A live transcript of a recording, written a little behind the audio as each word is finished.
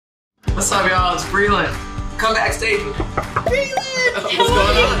What's up, y'all? It's Breland. Come backstage. Breland! What's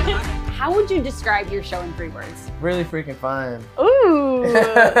going on? How would you describe your show in 3 words? Really freaking fun. Ooh,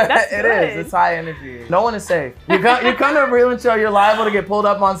 that's It good. is. It's high energy. No one is safe. You come to a Breland show, you're liable to get pulled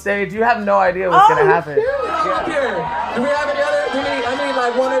up on stage. You have no idea what's gonna happen. Up here. Do we have any other? I need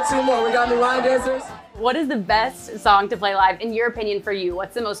like 1 or 2 more. We got any line dancers? What is the best song to play live, in your opinion, for you?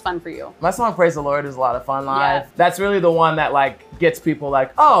 What's the most fun for you? My song Praise the Lord is a lot of fun live. Yeah. That's really the one that like gets people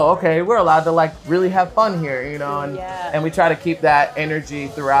like, oh, okay, we're allowed to like really have fun here, you know? And, Yeah. and we try to keep that energy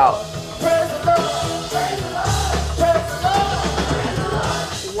throughout.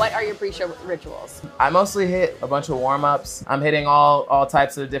 What are your pre-show rituals? I mostly hit a bunch of warm-ups. I'm hitting all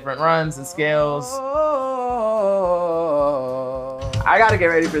types of different runs and scales. I gotta get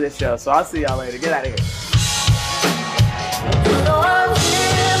ready for this show, so I'll see y'all later. Get out of here.